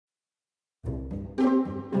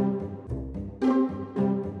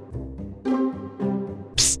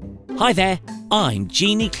Hi there, I'm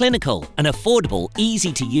Gienie Clinical, an affordable,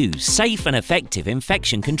 easy-to-use, safe and effective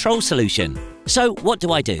infection control solution. So what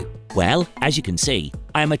do I do? Well, as you can see,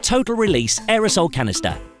 I am a Total Release Aerosol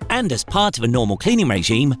canister, and as part of a normal cleaning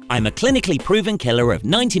regime, I'm a clinically proven killer of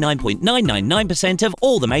 99.999% of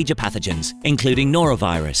all the major pathogens, including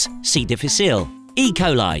Norovirus, C.difficile,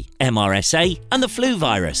 E.coli, MRSA and the flu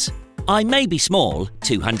virus. I may be small,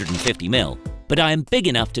 250 ml, but I am big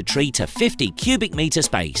enough to treat a 50 cubic metre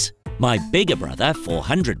space. My bigger brother,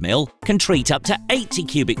 400 ml, can treat up to 80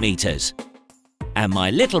 cubic metres. And my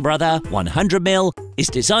little brother, 100 ml, is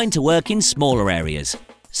designed to work in smaller areas,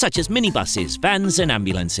 such as minibuses, vans and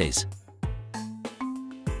ambulances.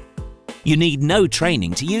 You need no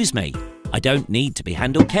training to use me. I don't need to be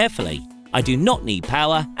handled carefully. I do not need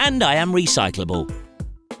power and I am recyclable.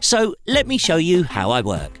 So let me show you how I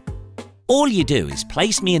work. All you do is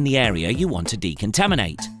place me in the area you want to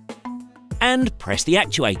decontaminate and press the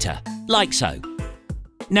actuator, like so.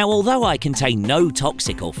 Now, although I contain no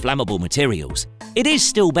toxic or flammable materials, it is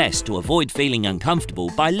still best to avoid feeling uncomfortable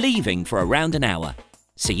by leaving for around an hour.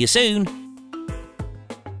 See you soon!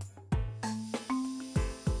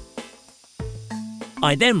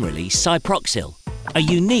 I then release Syproxil, a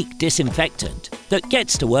unique disinfectant that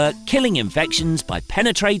gets to work killing infections by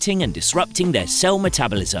penetrating and disrupting their cell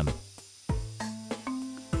metabolism.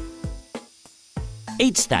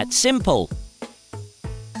 It's that simple.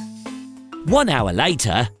 1 hour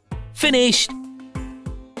later, finished!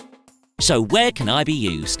 So where can I be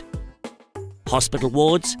used? Hospital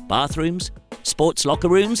wards, bathrooms, sports locker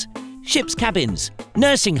rooms, ship's cabins,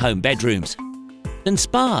 nursing home bedrooms, and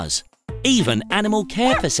spas, even animal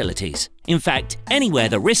care facilities. In fact, anywhere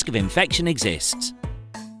the risk of infection exists.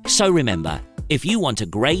 So remember, if you want a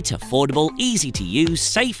great, affordable, easy-to-use,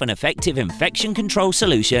 safe and effective infection control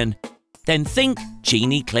solution, then think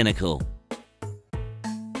Gienie Clinical.